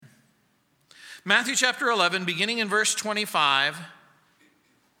Matthew chapter 11, beginning in verse 25,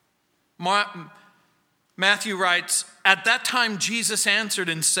 Matthew writes, "At that time Jesus answered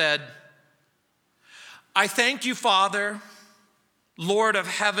and said, I thank you, Father, Lord of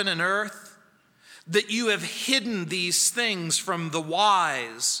heaven and earth, that you have hidden these things from the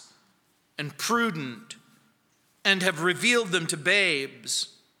wise and prudent and have revealed them to babes.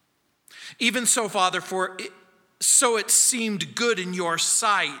 Even so, Father, so it seemed good in your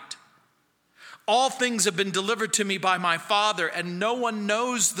sight. All things have been delivered to me by my Father, and no one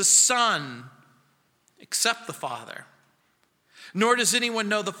knows the Son except the Father. Nor does anyone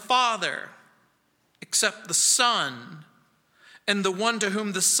know the Father except the Son, and the one to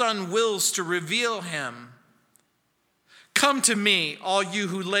whom the Son wills to reveal him. Come to me, all you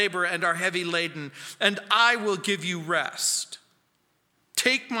who labor and are heavy laden, and I will give you rest.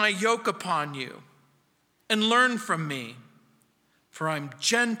 Take my yoke upon you and learn from me, for I'm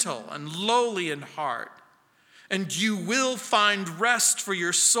gentle and lowly in heart, and you will find rest for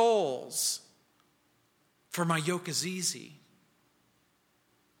your souls. For my yoke is easy,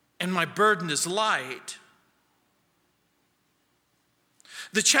 and my burden is light."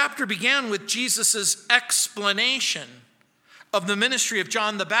 The chapter began with Jesus' explanation of the ministry of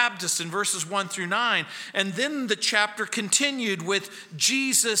John the Baptist in verses 1 through 9. And then the chapter continued with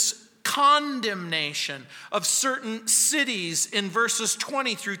Jesus' condemnation of certain cities in verses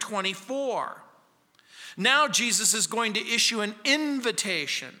 20 through 24. Now Jesus is going to issue an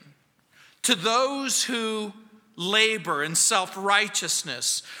invitation to those who labor in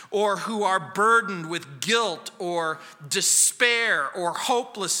self-righteousness, or who are burdened with guilt or despair or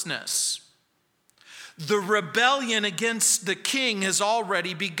hopelessness. The rebellion against the king has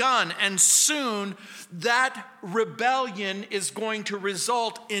already begun, and soon that rebellion is going to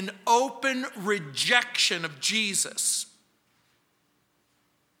result in open rejection of Jesus.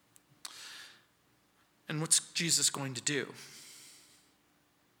 And what's Jesus going to do?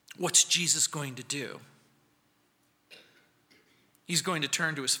 What's Jesus going to do? He's going to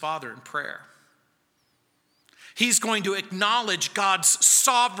turn to his Father in prayer. He's going to acknowledge God's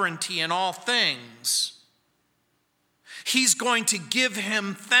sovereignty in all things. He's going to give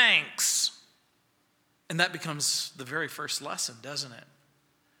him thanks. And that becomes the very first lesson, doesn't it?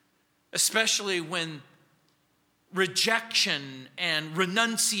 Especially when rejection and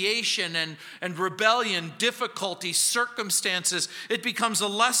renunciation and rebellion, difficulty, circumstances, it becomes a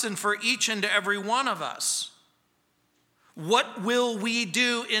lesson for each and every one of us. What will we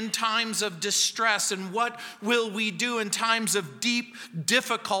do in times of distress, and what will we do in times of deep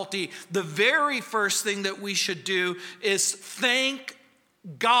difficulty? The very first thing that we should do is thank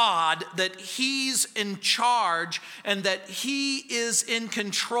God that he's in charge and that he is in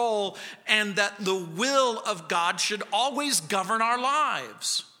control, and that the will of God should always govern our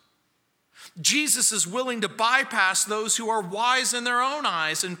lives. Jesus is willing to bypass those who are wise in their own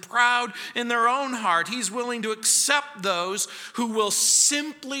eyes and proud in their own heart. He's willing to accept those who will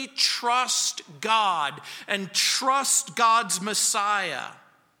simply trust God and trust God's Messiah.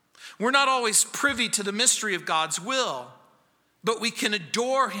 We're not always privy to the mystery of God's will, but we can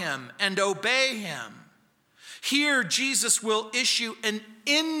adore him and obey him. Here, Jesus will issue an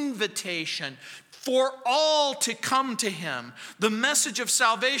invitation for all to come to him. The message of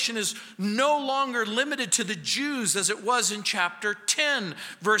salvation is no longer limited to the Jews as it was in chapter 10,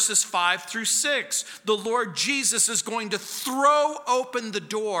 verses 5 through 6. The Lord Jesus is going to throw open the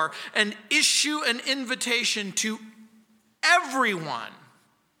door and issue an invitation to everyone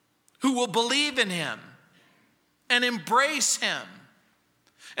who will believe in him and embrace him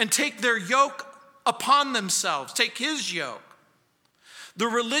and take their yoke upon themselves, take his yoke. The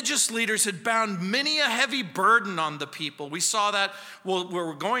religious leaders had bound many a heavy burden on the people. We saw that, well,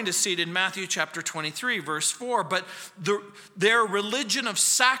 we're going to see it in Matthew chapter 23, verse 4. But their religion of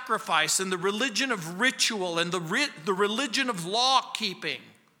sacrifice and the religion of ritual and the religion of law-keeping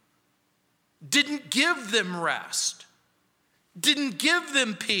didn't give them rest, didn't give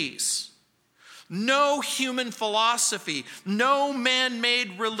them peace. No human philosophy, no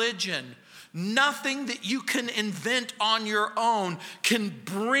man-made religion, nothing that you can invent on your own can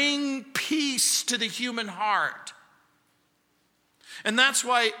bring peace to the human heart. And that's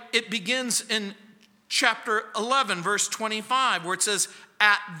why it begins in chapter 11, verse 25, where it says,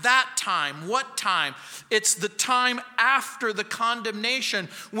 at that time. What time? It's the time after the condemnation,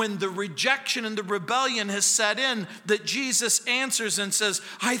 when the rejection and the rebellion has set in, that Jesus answers and says,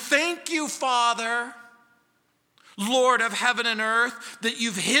 I thank you, Father, Lord of heaven and earth, that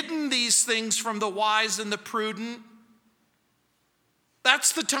you've hidden these things from the wise and the prudent.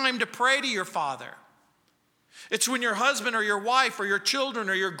 That's the time to pray to your Father. It's when your husband or your wife or your children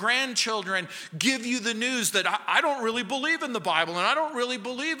or your grandchildren give you the news that I don't really believe in the Bible and I don't really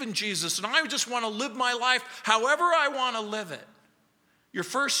believe in Jesus and I just want to live my life however I want to live it. Your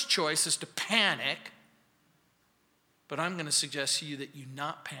first choice is to panic, but I'm going to suggest to you that you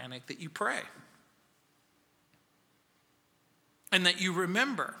not panic, that you pray. And that you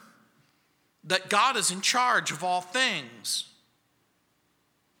remember that God is in charge of all things.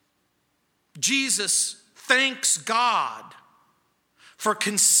 Jesus thanks God for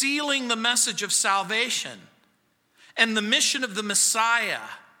concealing the message of salvation and the mission of the Messiah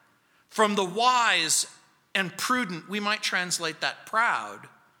from the wise and prudent, we might translate that proud.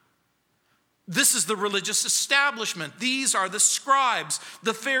 This is the religious establishment. These are the scribes,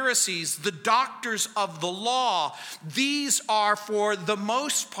 the Pharisees, the doctors of the law. These are, for the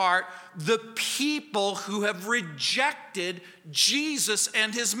most part, the people who have rejected Jesus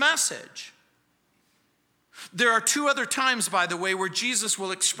and his message. There are two other times, by the way, where Jesus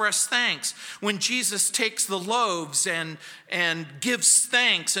will express thanks. When Jesus takes the loaves and gives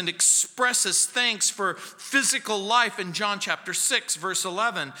thanks and expresses thanks for physical life in John chapter 6, verse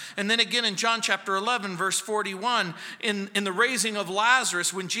 11. And then again in John chapter 11, verse 41, in the raising of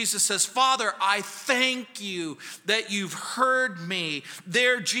Lazarus, when Jesus says, Father, I thank you that you've heard me.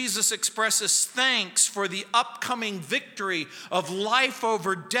 There Jesus expresses thanks for the upcoming victory of life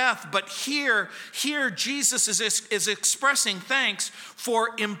over death. But here Jesus is expressing thanks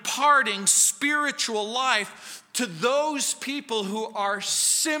for imparting spiritual life to those people who are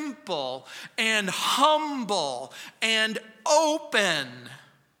simple and humble and open.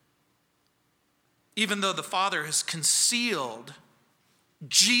 Even though the Father has concealed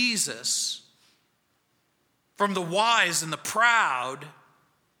Jesus from the wise and the proud,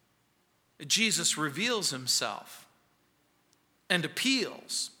 Jesus reveals himself and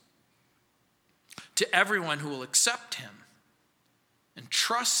appeals to everyone who will accept him and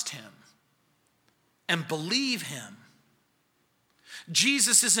trust him and believe him.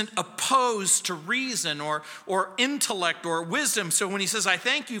 Jesus isn't opposed to reason or intellect or wisdom. So when he says, I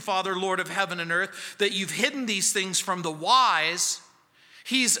thank you, Father, Lord of heaven and earth, that you've hidden these things from the wise,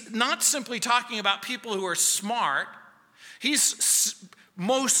 he's not simply talking about people who are smart. He's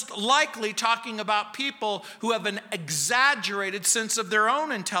most likely talking about people who have an exaggerated sense of their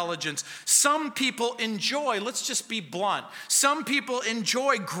own intelligence. Some people enjoy, let's just be blunt, some people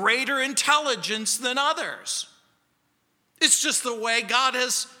enjoy greater intelligence than others. It's just the way God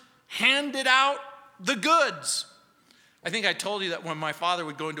has handed out the goods. I think I told you that when my father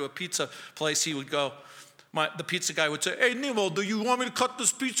would go into a pizza place, he would go, the pizza guy would say, hey, Nemo, do you want me to cut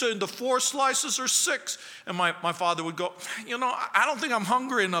this pizza into 4 slices or 6? And my father would go, I don't think I'm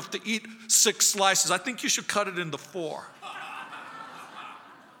hungry enough to eat 6 slices. I think you should cut it into 4.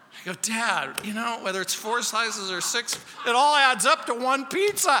 I go, Dad, whether it's 4 slices or 6, it all adds up to one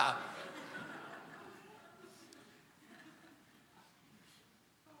pizza.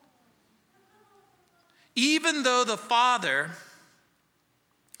 Even though the Father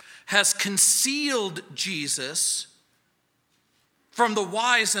has concealed Jesus from the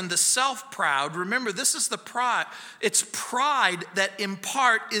wise and the self-proud, remember, this is the pride. It's pride that in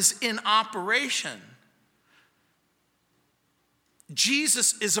part is in operation.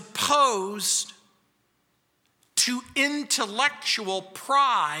 Jesus is opposed to intellectual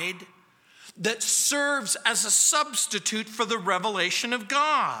pride that serves as a substitute for the revelation of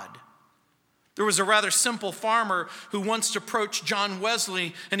God. There was a rather simple farmer who once approached John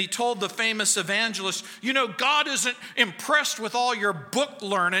Wesley, and he told the famous evangelist, God isn't impressed with all your book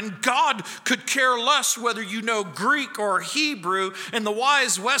learning. God could care less whether you know Greek or Hebrew. And the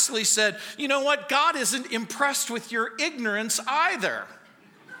wise Wesley said, you know what? God isn't impressed with your ignorance either.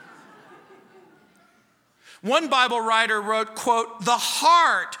 One Bible writer wrote, quote, the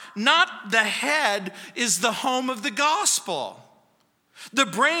heart, not the head, is the home of the gospel. The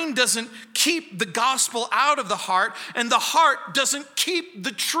brain doesn't keep the gospel out of the heart, and the heart doesn't keep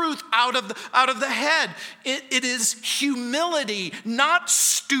the truth out of the head. It is humility, not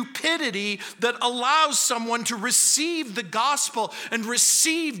stupidity, that allows someone to receive the gospel and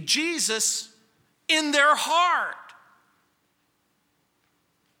receive Jesus in their heart.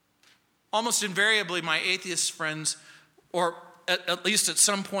 Almost invariably, my atheist friends, or at least at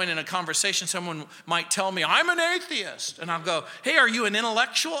some point in a conversation, someone might tell me, I'm an atheist. And I'll go, hey, are you an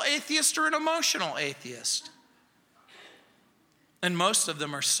intellectual atheist or an emotional atheist? And most of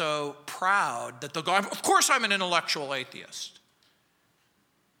them are so proud that they'll go, of course I'm an intellectual atheist.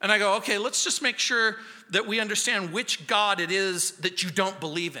 And I go, okay, let's just make sure that we understand which God it is that you don't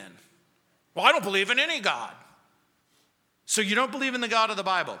believe in. Well, I don't believe in any God. So you don't believe in the God of the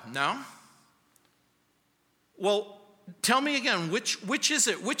Bible? No. Well, tell me again, which is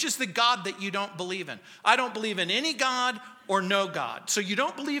it? Which is the God that you don't believe in? I don't believe in any God or no God. So you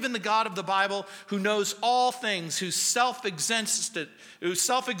don't believe in the God of the Bible who knows all things, who's self-existent, who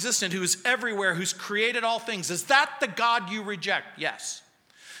is everywhere, who's created all things. Is that the God you reject? Yes.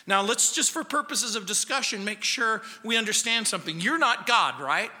 Now let's just, for purposes of discussion, make sure we understand something. You're not God,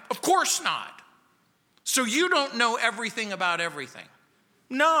 right? Of course not. So you don't know everything about everything.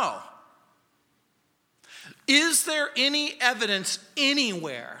 No. Is there any evidence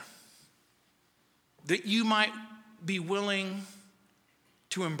anywhere that you might be willing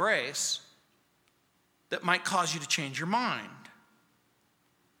to embrace that might cause you to change your mind?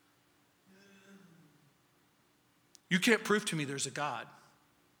 You can't prove to me there's a God.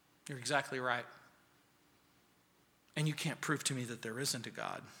 You're exactly right. And you can't prove to me that there isn't a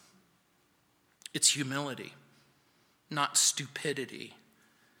God. It's humility, not stupidity,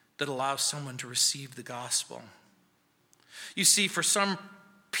 that allows someone to receive the gospel. You see, for some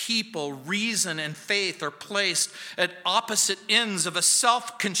people, reason and faith are placed at opposite ends of a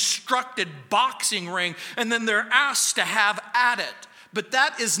self-constructed boxing ring, and then they're asked to have at it. But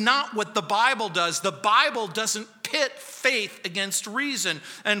that is not what the Bible does. The Bible doesn't pit faith against reason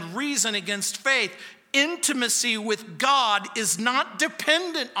and reason against faith. Intimacy with God is not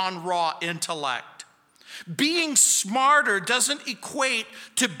dependent on raw intellect. Being smarter doesn't equate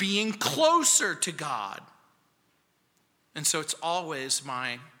to being closer to God. And so it's always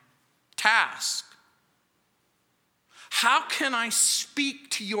my task. How can I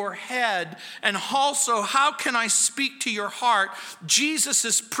speak to your head? And also, how can I speak to your heart? Jesus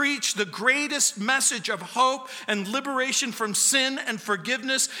has preached the greatest message of hope and liberation from sin and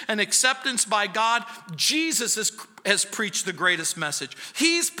forgiveness and acceptance by God. Jesus has preached the greatest message.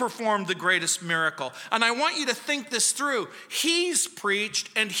 He's performed the greatest miracle. And I want you to think this through. He's preached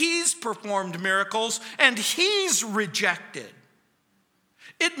and he's performed miracles and he's rejected.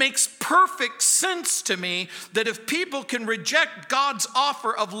 It makes perfect sense to me that if people can reject God's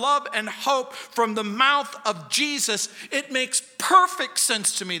offer of love and hope from the mouth of Jesus, it makes perfect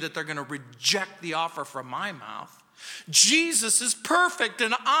sense to me that they're going to reject the offer from my mouth. Jesus is perfect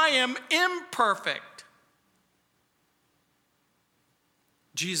and I am imperfect.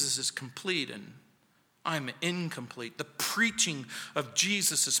 Jesus is complete and I'm incomplete. The preaching of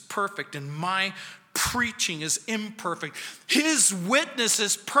Jesus is perfect and my preaching is imperfect. His witness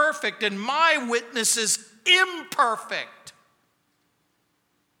is perfect and my witness is imperfect.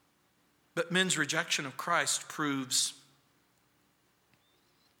 But men's rejection of Christ proves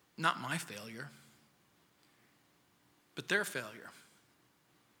not my failure, but their failure.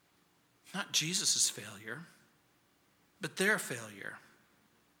 Not Jesus' failure, but their failure.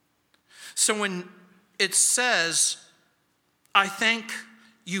 So when it says, I thank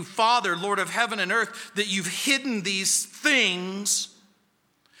you, Father, Lord of heaven and earth, that you've hidden these things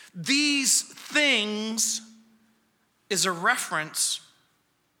is a reference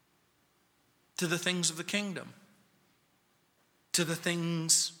to the things of the kingdom, to the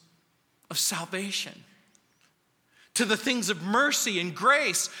things of salvation, to the things of mercy and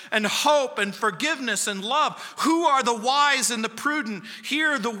grace and hope and forgiveness and love. Who are the wise and the prudent?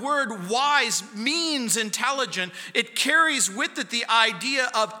 Here the word wise means intelligent. It carries with it the idea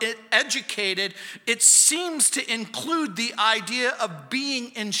of educated. It seems to include the idea of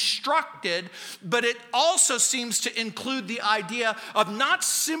being instructed, but it also seems to include the idea of not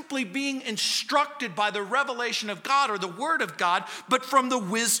simply being instructed by the revelation of God or the word of God, but from the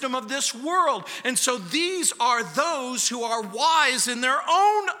wisdom of this world. And so these are those who are wise in their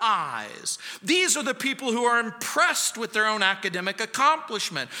own eyes. These are the people who are impressed with their own academic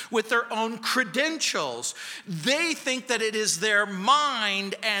accomplishment, with their own credentials. They think that it is their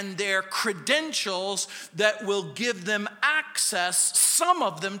mind and their credentials that will give them access, some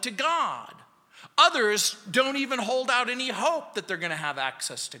of them, to God. Others don't even hold out any hope that they're going to have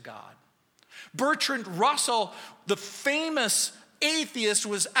access to God. Bertrand Russell, the famous atheist,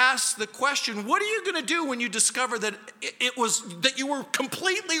 was asked the question, what are you going to do when you discover that that you were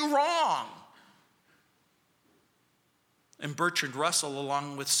completely wrong? And Bertrand Russell,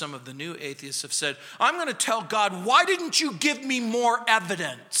 along with some of the new atheists, have said, I'm going to tell God, why didn't you give me more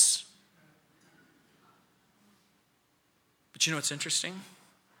evidence? But you know what's interesting?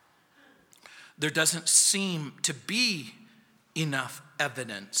 There doesn't seem to be enough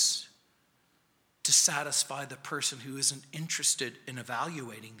evidence to satisfy the person who isn't interested in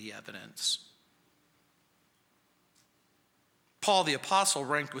evaluating the evidence. Paul the Apostle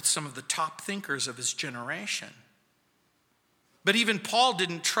ranked with some of the top thinkers of his generation. But even Paul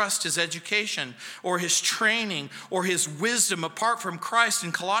didn't trust his education or his training or his wisdom apart from Christ.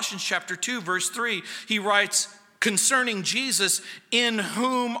 In Colossians chapter 2, verse 3, he writes concerning Jesus, in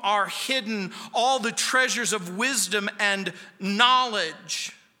whom are hidden all the treasures of wisdom and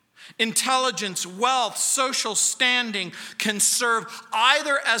knowledge. Intelligence, wealth, social standing can serve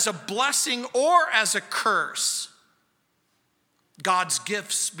either as a blessing or as a curse. God's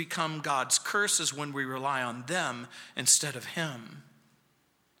gifts become God's curses when we rely on them instead of Him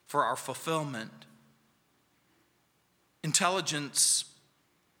for our fulfillment. Intelligence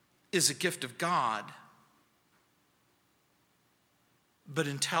is a gift of God, but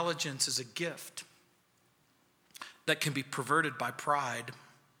intelligence is a gift that can be perverted by pride.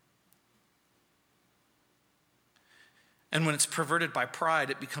 And when it's perverted by pride,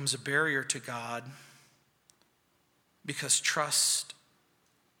 it becomes a barrier to God. Because trust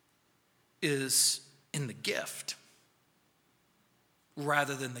is in the gift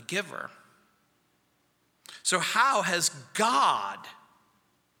rather than the giver. So how has God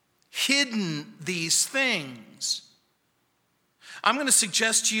hidden these things? I'm going to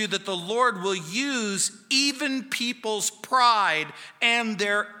suggest to you that the Lord will use even people's pride and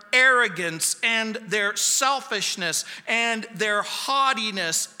their arrogance and their selfishness and their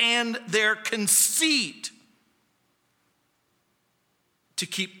haughtiness and their conceit to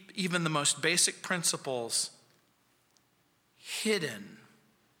keep even the most basic principles hidden.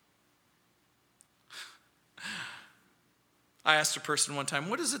 I asked a person one time,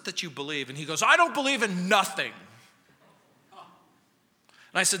 what is it that you believe? And he goes, I don't believe in nothing.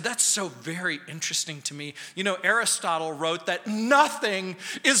 And I said, that's so very interesting to me. You know, Aristotle wrote that nothing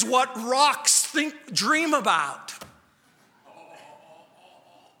is what rocks dream about.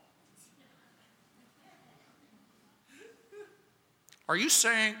 Are you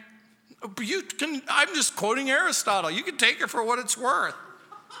saying, I'm just quoting Aristotle. You can take it for what it's worth.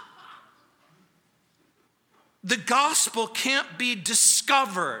 The gospel can't be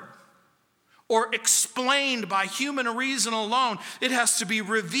discovered or explained by human reason alone. It has to be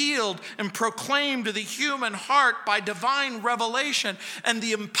revealed and proclaimed to the human heart by divine revelation and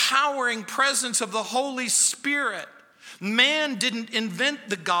the empowering presence of the Holy Spirit. Man didn't invent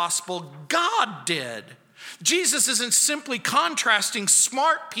the gospel, God did. Jesus isn't simply contrasting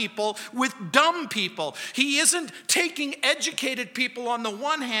smart people with dumb people. He isn't taking educated people on the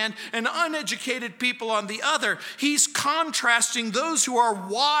one hand and uneducated people on the other. He's contrasting those who are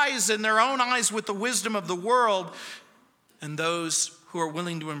wise in their own eyes with the wisdom of the world and those who are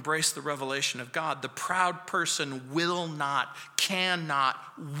willing to embrace the revelation of God. The proud person will not, cannot,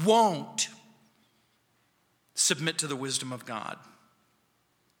 won't submit to the wisdom of God.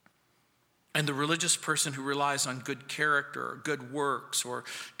 And the religious person who relies on good character or good works or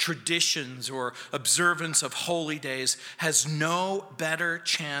traditions or observance of holy days has no better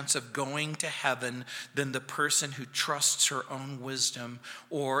chance of going to heaven than the person who trusts her own wisdom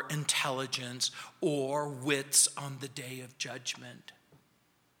or intelligence or wits on the day of judgment.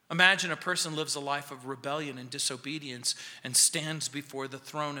 Imagine a person lives a life of rebellion and disobedience and stands before the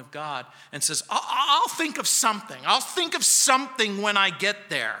throne of God and says, I'll think of something. I'll think of something when I get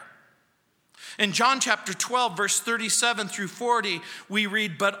there. In John chapter 12, verse 37 through 40, we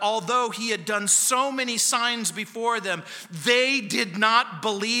read, but although he had done so many signs before them, they did not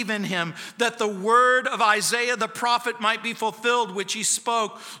believe in him, that the word of Isaiah the prophet might be fulfilled, which he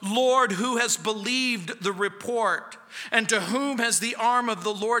spoke, Lord, who has believed the report? And to whom has the arm of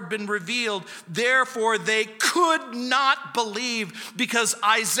the Lord been revealed? Therefore they could not believe, because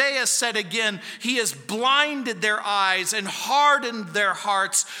Isaiah said again, he has blinded their eyes and hardened their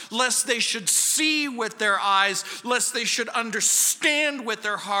hearts, lest they should see with their eyes, lest they should understand with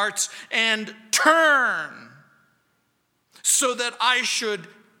their hearts and turn, so that I should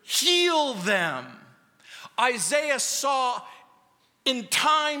heal them. Isaiah saw in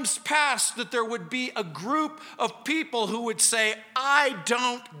times past that there would be a group of people who would say, I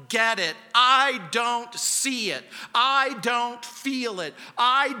don't get it. I don't see it. I don't feel it.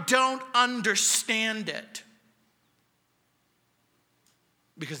 I don't understand it.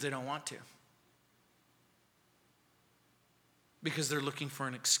 Because they don't want to. Because they're looking for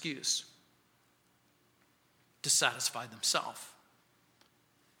an excuse to satisfy themselves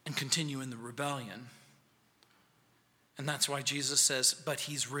and continue in the rebellion. And that's why Jesus says, but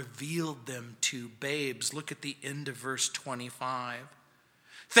he's revealed them to babes. Look at the end of verse 25.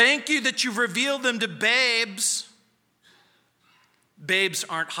 Thank you that you've revealed them to babes. Babes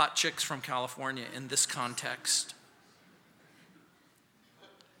aren't hot chicks from California in this context.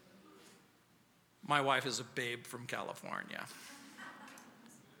 My wife is a babe from California.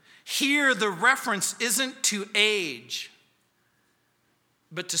 Here, the reference isn't to age.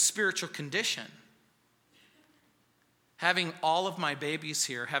 but to spiritual condition. Having all of my babies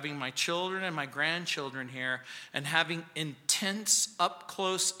here, having my children and my grandchildren here, and having intense, up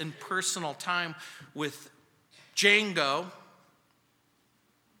close and personal time with Django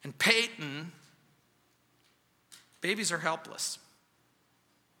and Peyton, babies are helpless.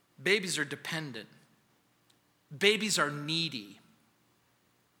 Babies are dependent. Babies are needy.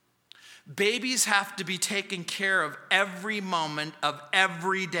 Babies have to be taken care of every moment of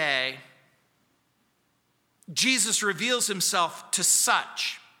every day. Jesus reveals himself to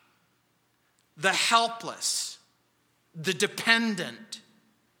such, the helpless, the dependent,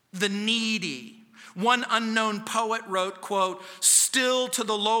 the needy. One unknown poet wrote, quote, "Still to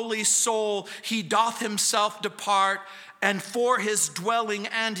the lowly soul he doth himself depart, and for his dwelling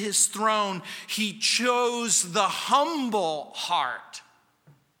and his throne he chose the humble heart."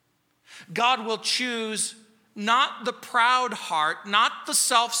 God will choose not the proud heart, not the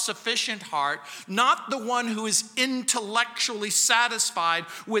self-sufficient heart, not the one who is intellectually satisfied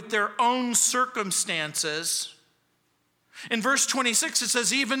with their own circumstances. In verse 26, it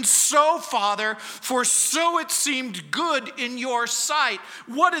says, "Even so, Father, for so it seemed good in your sight."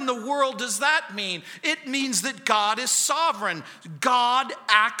 What in the world does that mean? It means that God is sovereign. God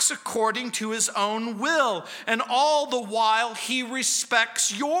acts according to his own will, and all the while he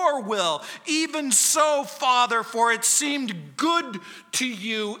respects your will. "Even so, Father, for it seemed good to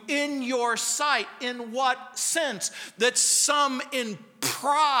you in your sight." In what sense? That some in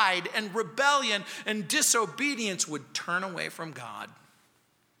pride and rebellion and disobedience would turn away from God,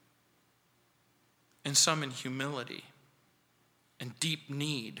 and some in humility and deep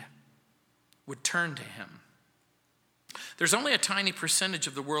need would turn to him. There's only a tiny percentage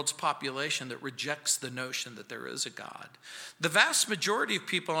of the world's population that rejects the notion that there is a God. The vast majority of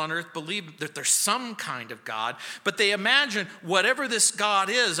people on earth believe that there's some kind of God, but they imagine whatever this God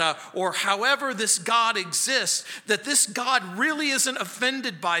is, or however this God exists, that this God really isn't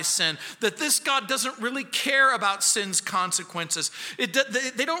offended by sin, that this God doesn't really care about sin's consequences.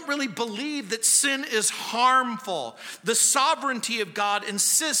 They don't really believe that sin is harmful. The sovereignty of God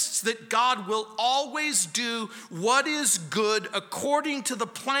insists that God will always do what is good according to the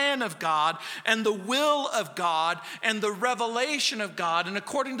plan of God and the will of God and the revelation of God. And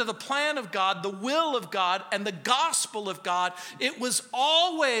according to the plan of God, the will of God, and the gospel of God, it was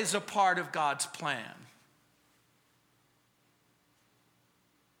always a part of God's plan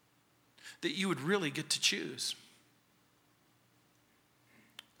that you would really get to choose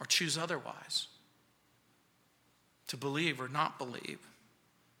or choose otherwise, to believe or not believe,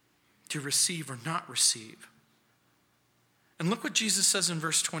 to receive or not receive. And look what Jesus says in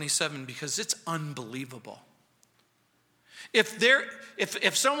verse 27, because it's unbelievable.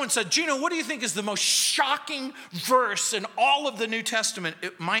 If someone said, "Gino, what do you think is the most shocking verse in all of the New Testament?"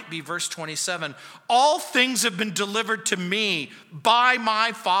 It might be verse 27. "All things have been delivered to me by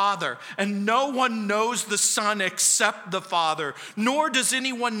my Father, and no one knows the Son except the Father, nor does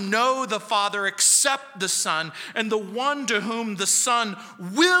anyone know the Father except the Son, and the one to whom the Son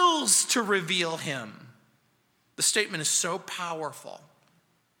wills to reveal him." The statement is so powerful,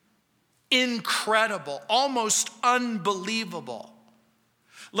 incredible, almost unbelievable.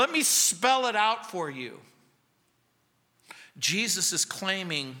 Let me spell it out for you. Jesus is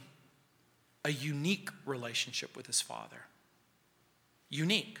claiming a unique relationship with his Father.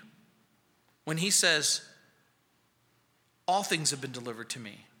 Unique. When he says, "All things have been delivered to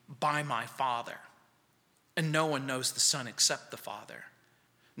me by my Father, and no one knows the Son except the Father,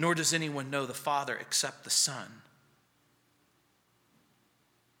 nor does anyone know the Father except the Son."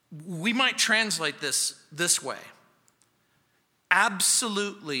 We might translate this way.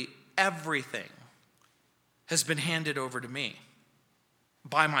 Absolutely everything has been handed over to me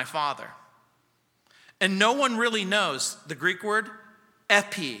by my Father. And no one really knows the Greek word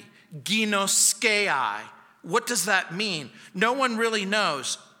epiginoskei. What does that mean? No one really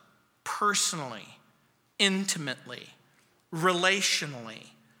knows personally, intimately,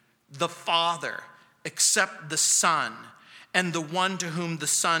 relationally, the Father except the Son, and the one to whom the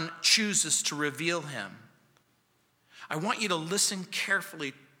Son chooses to reveal him. I want you to listen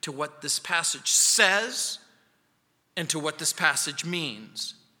carefully to what this passage says and to what this passage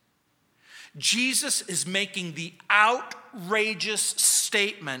means. Jesus is making the outrageous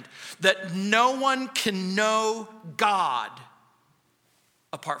statement that no one can know God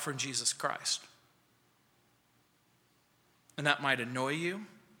apart from Jesus Christ. And that might annoy you.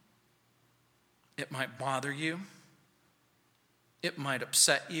 It might bother you. It might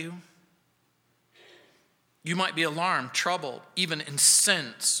upset you. You might be alarmed, troubled, even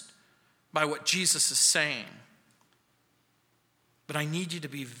incensed by what Jesus is saying. But I need you to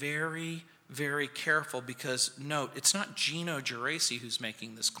be very, very careful because, note, it's not Gino Geraci who's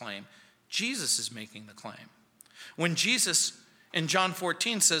making this claim. Jesus is making the claim. When Jesus in John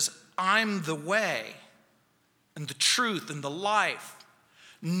 14 says, I'm the way and the truth and the life,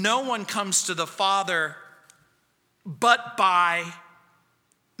 no one comes to the Father but by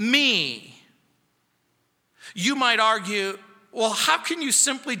me. You might argue, well, how can you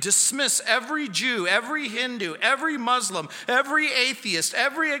simply dismiss every Jew, every Hindu, every Muslim, every atheist,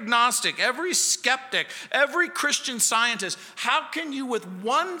 every agnostic, every skeptic, every Christian Scientist? How can you with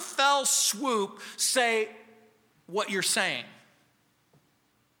one fell swoop say what you're saying?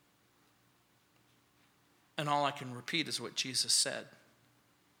 And all I can repeat is what Jesus said.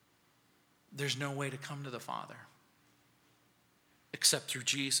 There's no way to come to the Father except through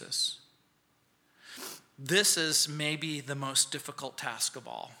Jesus. This is maybe the most difficult task of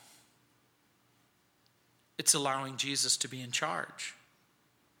all. It's allowing Jesus to be in charge.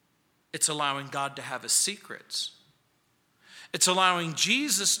 It's allowing God to have his secrets. It's allowing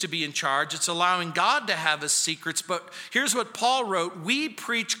Jesus to be in charge. It's allowing God to have his secrets. But here's what Paul wrote. We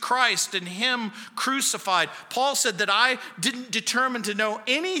preach Christ and him crucified. Paul said that I didn't determine to know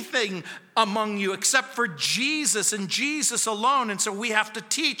anything among you except for Jesus and Jesus alone. And so we have to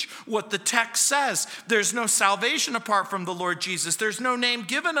teach what the text says. There's no salvation apart from the Lord Jesus. There's no name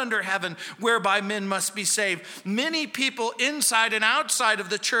given under heaven whereby men must be saved. Many people inside and outside of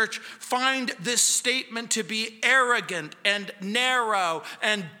the church find this statement to be arrogant and narrow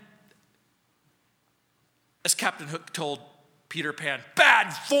and, as Captain Hook told Peter Pan,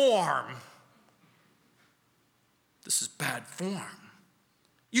 bad form. This is bad form.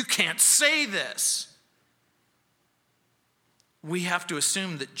 You can't say this. We have to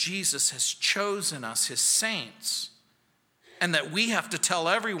assume that Jesus has chosen us, his saints, and that we have to tell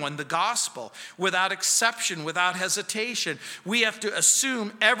everyone the gospel without exception, without hesitation. We have to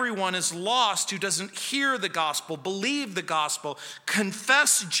assume everyone is lost who doesn't hear the gospel, believe the gospel,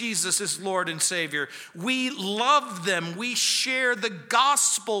 confess Jesus as Lord and Savior. We love them. We share the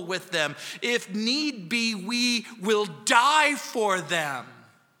gospel with them. If need be, we will die for them.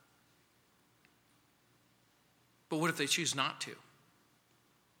 But what if they choose not to?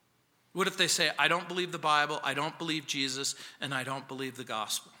 What if they say, I don't believe the Bible, I don't believe Jesus, and I don't believe the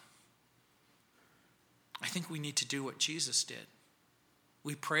gospel? I think we need to do what Jesus did.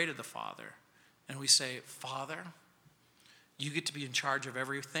 We pray to the Father, and we say, Father, you get to be in charge of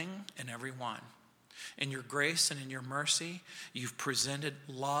everything and everyone. In your grace and in your mercy, you've presented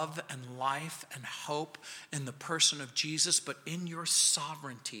love and life and hope in the person of Jesus, but in your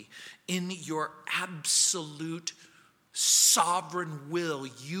sovereignty, in your absolute sovereign will,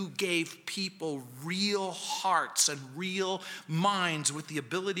 you gave people real hearts and real minds with the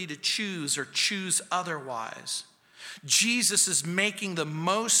ability to choose or choose otherwise. Jesus is making the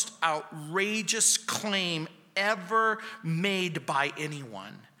most outrageous claim ever made by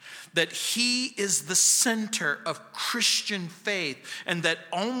anyone, that he is the center of Christian faith and that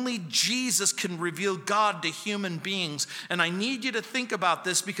only Jesus can reveal God to human beings. And I need you to think about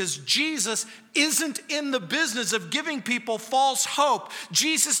this because Jesus isn't in the business of giving people false hope.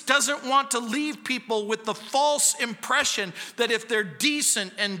 Jesus doesn't want to leave people with the false impression that if they're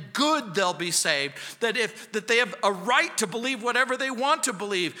decent and good, they'll be saved, that they have a right to believe whatever they want to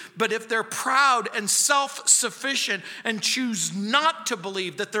believe. But if they're proud and self-sufficient and choose not to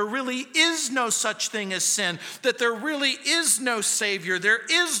believe that there really is no such thing as sin, that there really is no Savior, there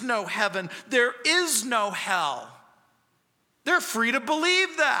is no heaven, there is no hell, they're free to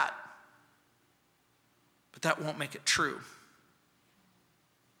believe that. But that won't make it true.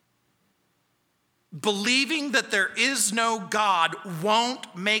 Believing that there is no God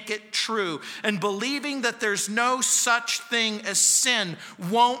won't make it true. And believing that there's no such thing as sin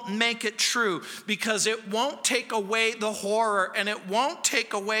won't make it true, because it won't take away the horror, and it won't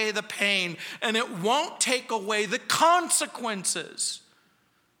take away the pain, and it won't take away the consequences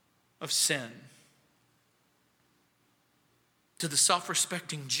of sin. To the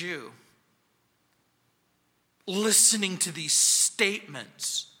self-respecting Jew, listening to these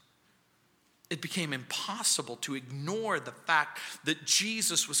statements, it became impossible to ignore the fact that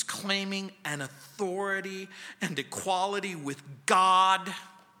Jesus was claiming an authority and equality with God,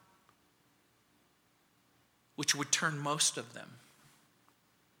 which would turn most of them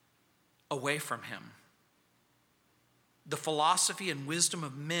away from him. The philosophy and wisdom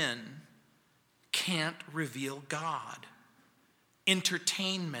of men can't reveal God.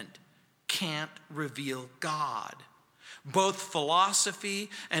 Entertainment can't reveal God. Both philosophy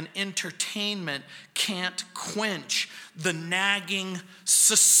and entertainment can't quench the nagging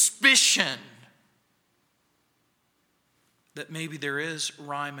suspicion that maybe there is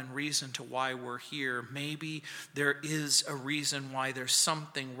rhyme and reason to why we're here. Maybe there is a reason why there's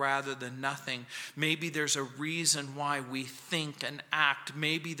something rather than nothing. Maybe there's a reason why we think and act.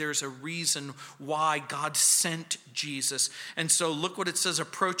 Maybe there's a reason why God sent Jesus. And so look what it says,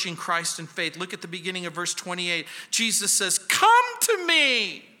 approaching Christ in faith. Look at the beginning of verse 28. Jesus says, "Come to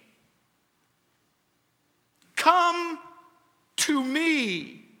me. Come to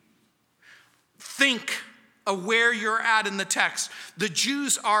me." Think of where you're at in the text. The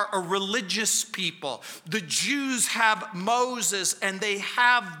Jews are a religious people. The Jews have Moses and they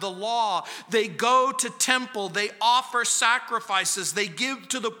have the law. They go to temple. They offer sacrifices. They give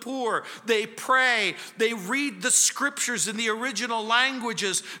to the poor. They pray. They read the scriptures in the original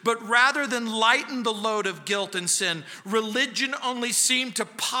languages. But rather than lighten the load of guilt and sin, religion only seemed to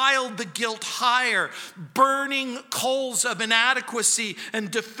pile the guilt higher, burning coals of inadequacy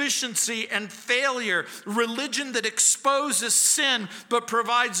and deficiency and failure. Religion that exposes sin but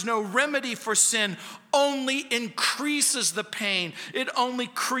provides no remedy for sin only increases the pain. It only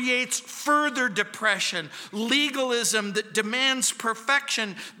creates further depression. Legalism that demands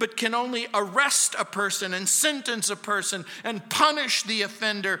perfection but can only arrest a person and sentence a person and punish the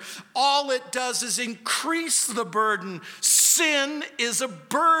offender. All it does is increase the burden. Sin is a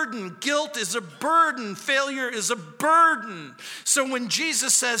burden. Guilt is a burden. Failure is a burden. So when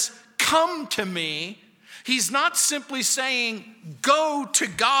Jesus says, "Come to me," he's not simply saying, "Go to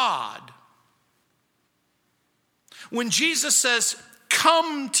God." When Jesus says,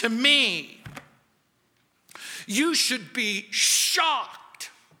 "Come to me," you should be shocked.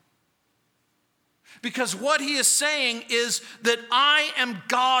 Because what he is saying is that I am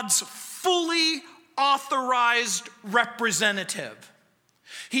God's fully authorized representative.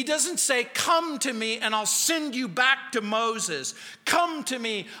 He doesn't say, "Come to me and I'll send you back to Moses. Come to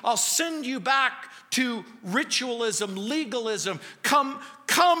me, I'll send you back to ritualism, legalism. Come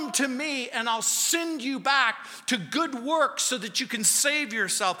to me and I'll send you back to good works so that you can save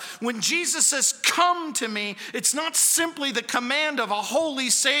yourself." When Jesus says, "Come to me," it's not simply the command of a holy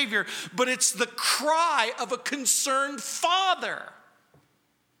Savior, but it's the cry of a concerned father.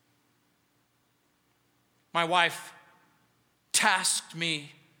 My wife tasked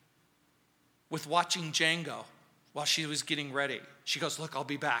me with watching Django while she was getting ready. She goes, "Look, I'll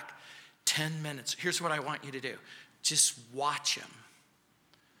be back. 10 minutes. Here's what I want you to do. Just watch him."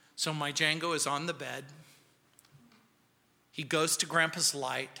 So my Django is on the bed. He goes to Grandpa's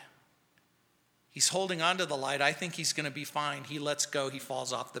light. He's holding onto the light. I think he's going to be fine. He lets go. He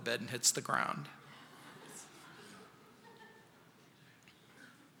falls off the bed and hits the ground.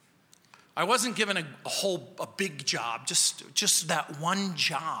 I wasn't given a big job, just that one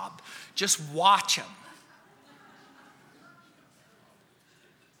job. Just watch him.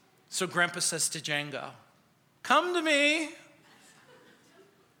 So Grandpa says to Django, "Come to me.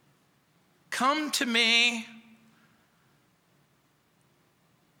 Come to me."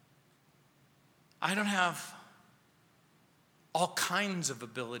 I don't have all kinds of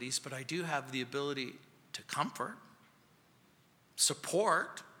abilities, but I do have the ability to comfort,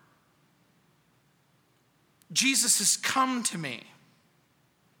 support. Jesus says, "Come to me."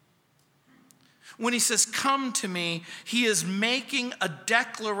 When he says, "Come to me," he is making a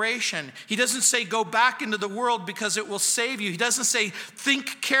declaration. He doesn't say, "Go back into the world because it will save you." He doesn't say,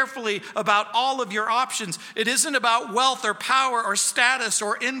 "Think carefully about all of your options." It isn't about wealth or power or status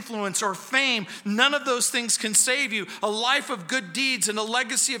or influence or fame. None of those things can save you. A life of good deeds and a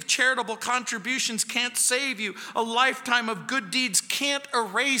legacy of charitable contributions can't save you. A lifetime of good deeds can't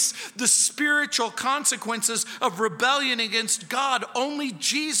erase the spiritual consequences of rebellion against God. Only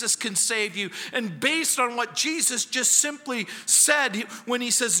Jesus can save you. And based on what Jesus just simply said, when he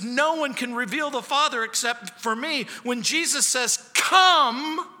says, "No one can reveal the Father except for me," when Jesus says,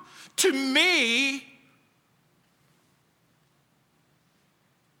 "Come to me,"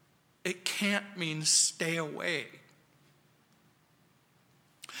 it can't mean stay away.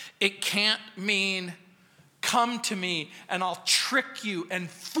 It can't mean come to me and I'll trick you and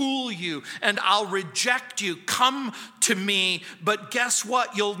fool you and I'll reject you. Come to me, but guess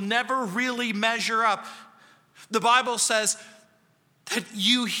what? You'll never really measure up. The Bible says that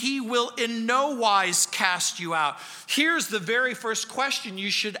he will in no wise cast you out. Here's the very first question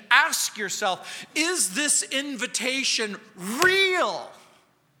you should ask yourself. Is this invitation real?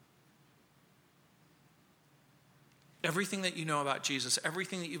 Everything that you know about Jesus,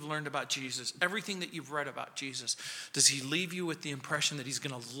 everything that you've learned about Jesus, everything that you've read about Jesus, does he leave you with the impression that he's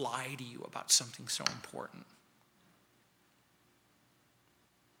going to lie to you about something so important?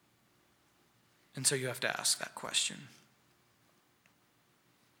 And so you have to ask that question.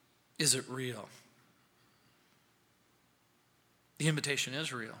 Is it real? The invitation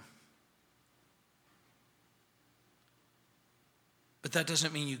is real. But that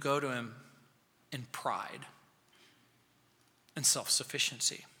doesn't mean you go to him in pride and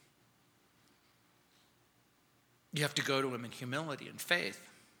self-sufficiency. You have to go to him in humility and faith.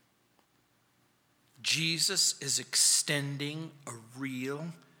 Jesus is extending a real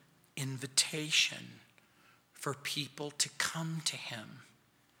invitation for people to come to him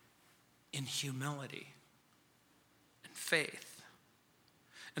in humility and faith.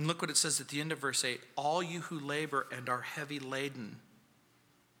 And look what it says at the end of verse 8. All you who labor and are heavy laden,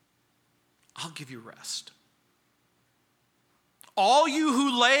 I'll give you rest. All you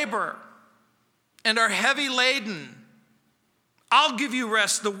who labor and are heavy laden, I'll give you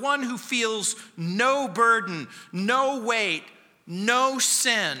rest. The one who feels no burden, no weight, no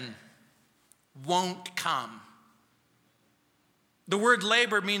sin won't come. The word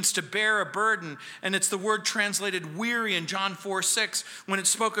labor means to bear a burden, and it's the word translated weary in John 4:6. When it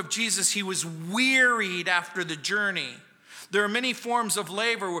spoke of Jesus, he was wearied after the journey. There are many forms of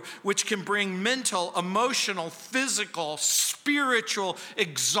labor which can bring mental, emotional, physical, spiritual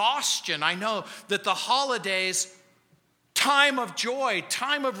exhaustion. I know that the holidays, time of joy,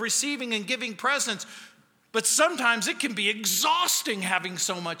 time of receiving and giving presents, but sometimes it can be exhausting having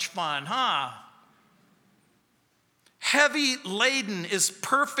so much fun, huh? Heavy laden is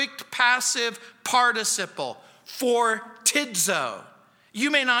perfect passive participle for tidzo.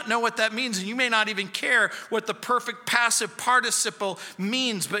 You may not know what that means, and you may not even care what the perfect passive participle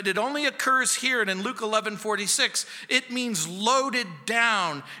means, but it only occurs here and in Luke 11:46. It means loaded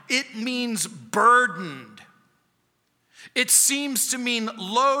down. It means burdened. It seems to mean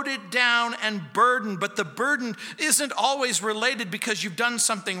loaded down and burdened, but the burden isn't always related because you've done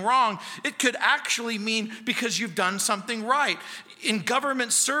something wrong. It could actually mean because you've done something right. In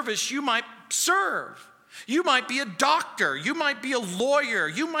government service, you might serve. You might be a doctor. You might be a lawyer.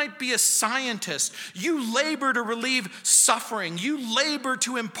 You might be a scientist. You labor to relieve suffering. You labor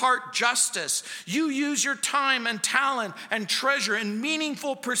to impart justice. You use your time and talent and treasure in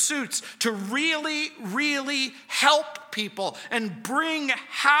meaningful pursuits to really, really help people and bring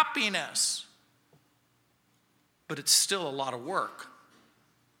happiness. But it's still a lot of work.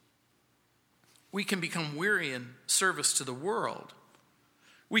 We can become weary in service to the world.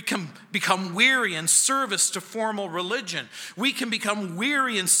 We can become weary in service to formal religion. We can become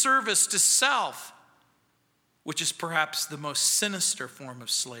weary in service to self, which is perhaps the most sinister form of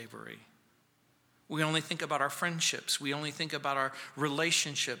slavery. We only think about our friendships. We only think about our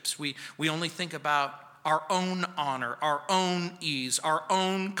relationships. We only think about our own honor, our own ease, our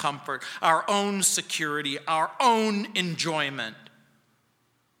own comfort, our own security, our own enjoyment.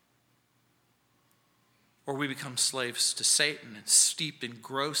 Or we become slaves to Satan and steeped in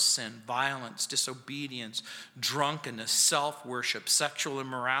gross sin, violence, disobedience, drunkenness, self-worship, sexual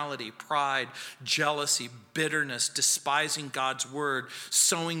immorality, pride, jealousy, bitterness, despising God's word,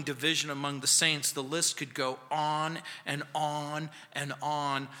 sowing division among the saints. The list could go on and on and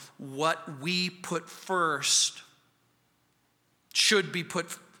on. What we put first should be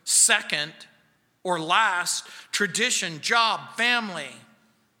put second or last. Tradition, job, family.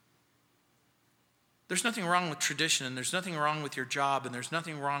 There's nothing wrong with tradition, and there's nothing wrong with your job, and there's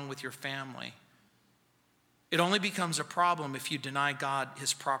nothing wrong with your family. It only becomes a problem if you deny God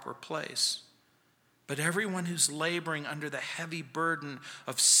his proper place. But everyone who's laboring under the heavy burden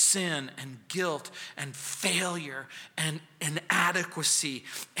of sin and guilt and failure and inadequacy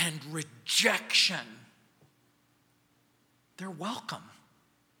and rejection, they're welcome.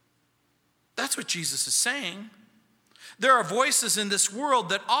 That's what Jesus is saying. There are voices in this world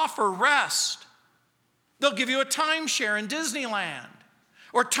that offer rest. They'll give you a timeshare in Disneyland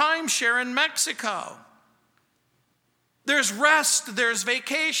or timeshare in Mexico. There's rest, there's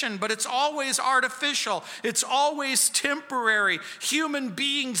vacation, but it's always artificial. It's always temporary. Human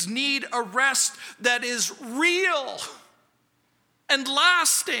beings need a rest that is real and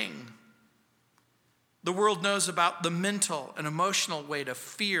lasting. The world knows about the mental and emotional weight of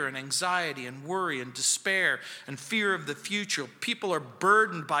fear and anxiety and worry and despair and fear of the future. People are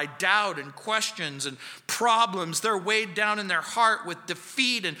burdened by doubt and questions and problems. They're weighed down in their heart with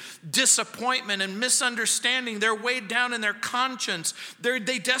defeat and disappointment and misunderstanding. They're weighed down in their conscience.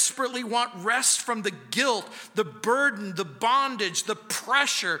 They desperately want rest from the guilt, the burden, the bondage, the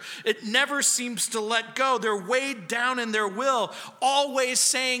pressure. It never seems to let go. They're weighed down in their will, always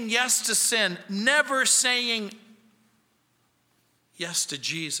saying yes to sin, never saying yes to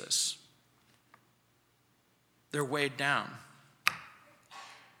Jesus. They're weighed down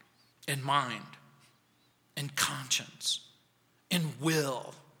in mind, in conscience, in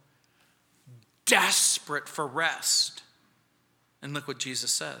will, desperate for rest, And look what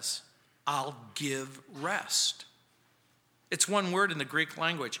Jesus says. I'll give rest. It's one word in the Greek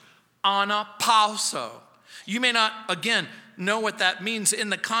language. Anapauso. You may not, again, know what that means in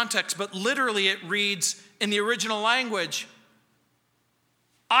the context, but literally it reads in the original language,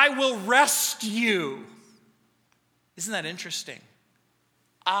 I will rest you. Isn't that interesting?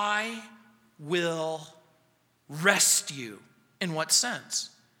 I will rest you. In what sense?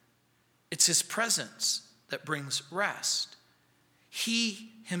 It's his presence that brings rest.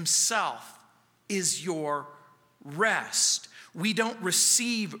 He himself is your rest. We don't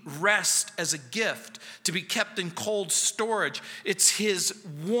receive rest as a gift to be kept in cold storage. It's his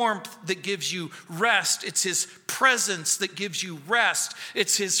warmth that gives you rest. It's his presence that gives you rest.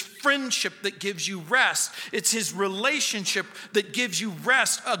 It's his friendship that gives you rest. It's his relationship that gives you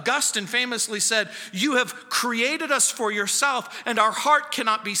rest. Augustine famously said, you have created us for yourself, and our heart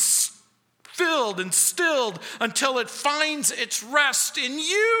cannot be filled and stilled until it finds its rest in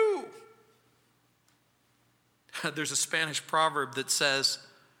you. There's a Spanish proverb that says,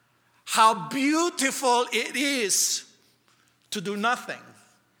 how beautiful it is to do nothing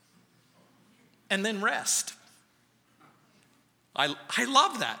and then rest. I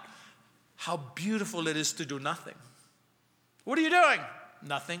love that. How beautiful it is to do nothing. What are you doing?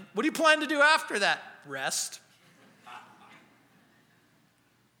 Nothing. What do you plan to do after that? Rest.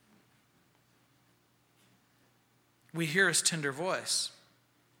 We hear his tender voice.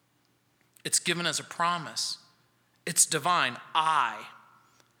 It's given as a promise. It's divine. I.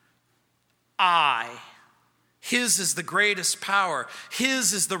 His is the greatest power.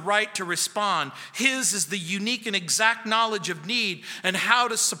 His is the right to respond. His is the unique and exact knowledge of need and how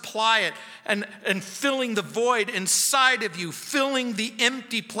to supply it and filling the void inside of you, filling the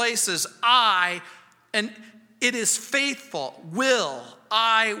empty places. And it is faithful, will.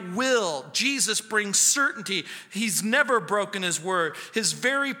 I will. Jesus brings certainty. He's never broken his word. His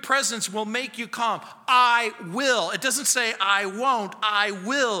very presence will make you calm. I will. It doesn't say I won't. I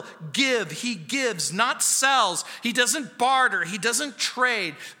will give. He gives, not sells. He doesn't barter. He doesn't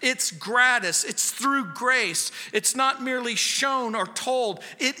trade. It's gratis. It's through grace. It's not merely shown or told.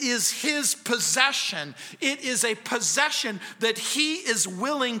 It is his possession. It is a possession that he is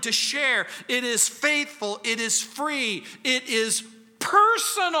willing to share. It is faithful. It is free. It is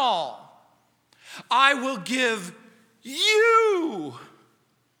personal. I will give you,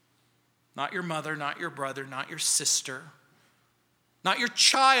 not your mother, not your brother, not your sister, not your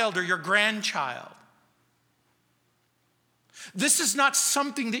child or your grandchild. This is not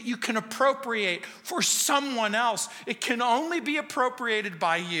something that you can appropriate for someone else. It can only be appropriated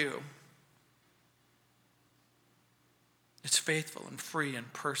by you. It's faithful and free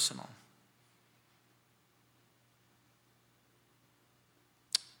and personal.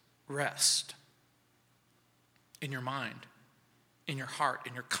 Rest in your mind, in your heart,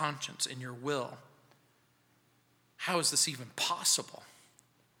 in your conscience, in your will. How is this even possible?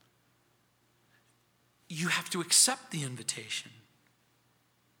 You have to accept the invitation.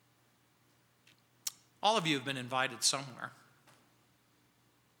 All of you have been invited somewhere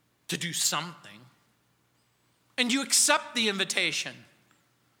to do something, and you accept the invitation,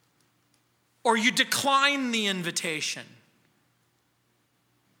 or you decline the invitation.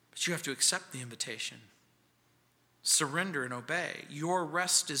 But you have to accept the invitation. Surrender and obey. Your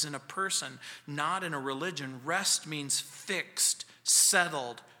rest is in a person, not in a religion. Rest means fixed,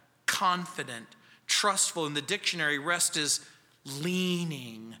 settled, confident, trustful. In the dictionary, rest is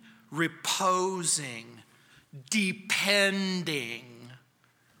leaning, reposing, depending.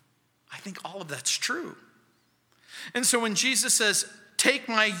 I think all of that's true. And so when Jesus says, take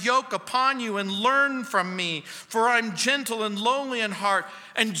my yoke upon you and learn from me, for I'm gentle and lowly in heart,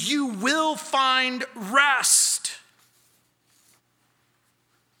 and you will find rest.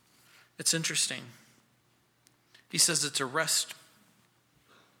 It's interesting. He says it's a rest,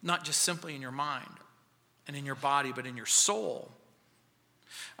 not just simply in your mind and in your body, but in your soul.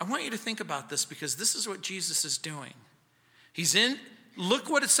 I want you to think about this because this is what Jesus is doing. Look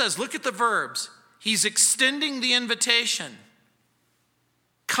what it says. Look at the verbs. He's extending the invitation.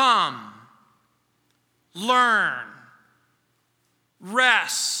 Come, learn,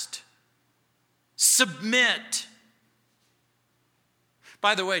 rest, submit.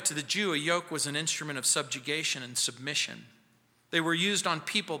 By the way, to the Jew, a yoke was an instrument of subjugation and submission. They were used on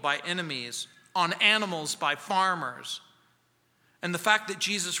people by enemies, on animals by farmers. And the fact that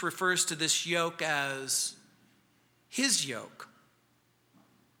Jesus refers to this yoke as his yoke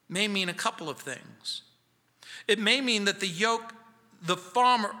may mean a couple of things. It may mean that the yoke the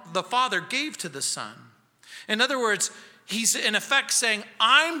Father gave to the Son. In other words, He's in effect saying,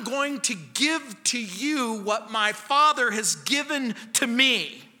 I'm going to give to you what my Father has given to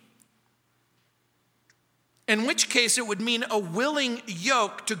me. In which case it would mean a willing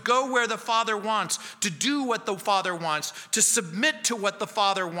yoke to go where the Father wants, to do what the Father wants, to submit to what the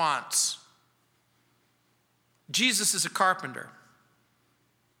Father wants. Jesus is a carpenter.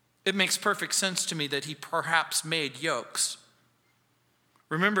 It makes perfect sense to me that he perhaps made yokes.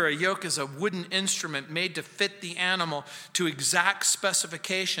 Remember, a yoke is a wooden instrument made to fit the animal to exact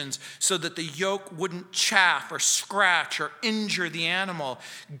specifications so that the yoke wouldn't chafe or scratch or injure the animal.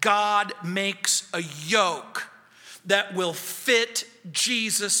 God makes a yoke that will fit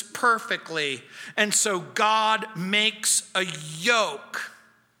Jesus perfectly. And so God makes a yoke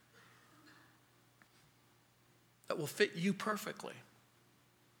that will fit you perfectly,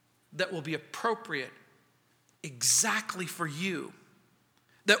 that will be appropriate exactly for you,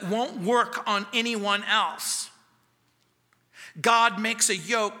 that won't work on anyone else. God makes a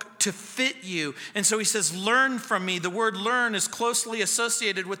yoke to fit you. And so he says, learn from me. The word learn is closely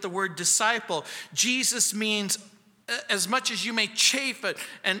associated with the word disciple. Jesus means, as much as you may chafe it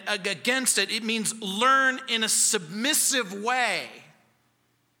and against it, it means learn in a submissive way.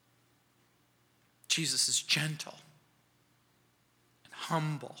 Jesus is gentle and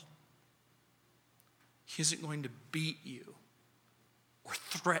humble. He isn't going to beat you or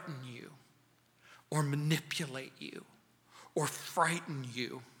threaten you or manipulate you or frighten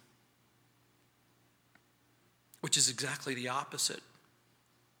you, which is exactly the opposite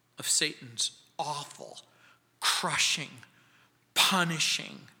of Satan's awful, crushing,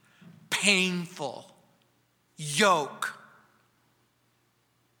 punishing, painful yoke.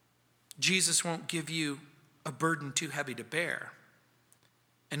 Jesus won't give you a burden too heavy to bear.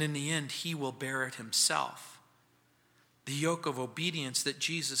 And in the end, he will bear it himself. The yoke of obedience that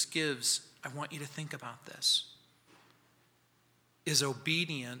Jesus gives, I want you to think about this, is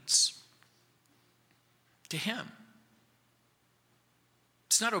obedience to him.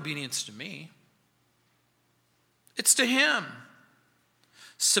 It's not obedience to me. It's to him.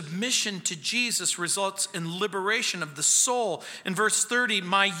 Submission to Jesus results in liberation of the soul. In verse 30,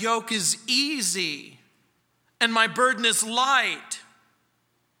 my yoke is easy and my burden is light.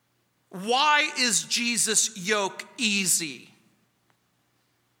 Why is Jesus' yoke easy?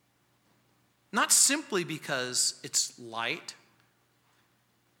 Not simply because it's light.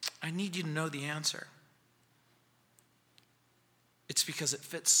 I need you to know the answer. It's because it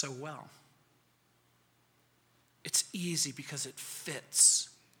fits so well. It's easy because it fits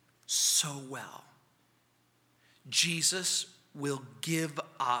so well. Jesus will give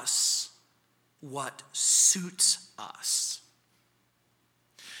us what suits us.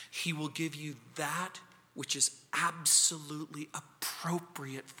 He will give you that which is absolutely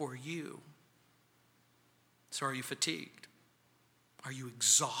appropriate for you. So are you fatigued? Are you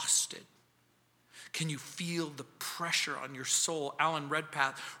exhausted? Can you feel the pressure on your soul? Alan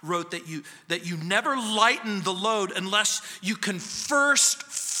Redpath wrote that you never lighten the load unless you can first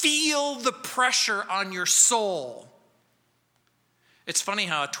feel the pressure on your soul. It's funny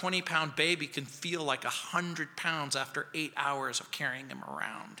how a 20-pound baby can feel like 100 pounds after 8 hours of carrying him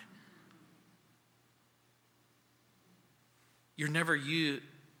around. You're never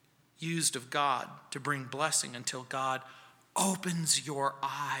used of God to bring blessing until God opens your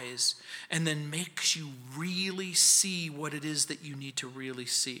eyes and then makes you really see what it is that you need to really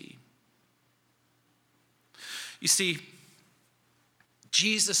see. You see,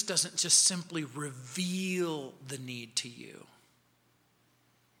 Jesus doesn't just simply reveal the need to you,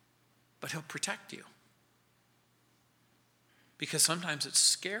 but he'll protect you. Because sometimes it's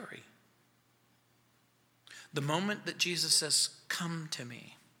scary. The moment that Jesus says, come to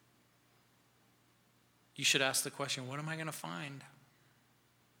me, you should ask the question, what am I going to find?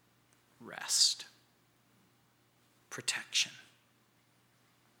 Rest, protection,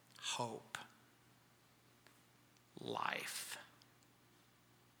 hope, life.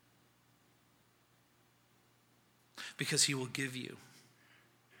 Because he will give you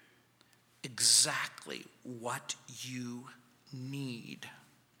exactly what you need.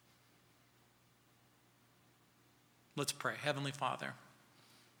 Let's pray. Heavenly Father,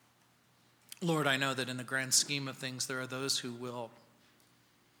 Lord, I know that in the grand scheme of things, there are those who will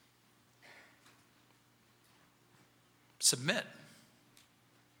submit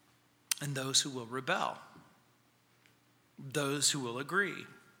and those who will rebel, those who will agree,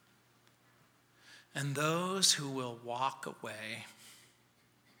 and those who will walk away.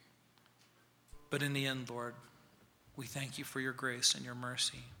 But in the end, Lord, we thank you for your grace and your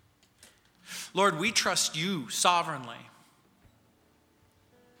mercy. Lord, we trust you sovereignly.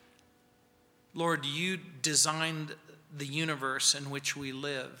 Lord, you designed the universe in which we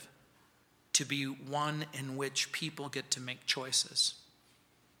live to be one in which people get to make choices.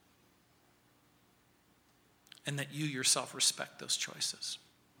 And that you yourself respect those choices.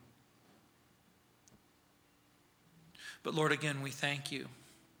 But Lord, again, we thank you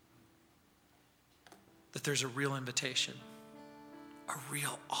that there's a real invitation, a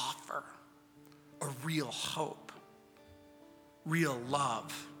real offer, a real hope, real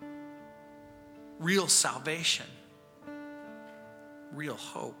love, real salvation, real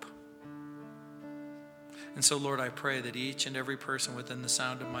hope. And so, Lord, I pray that each and every person within the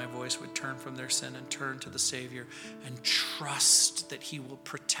sound of my voice would turn from their sin and turn to the Savior and trust that he will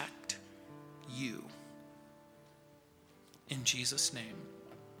protect you. In Jesus' name,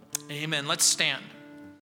 amen. Let's stand.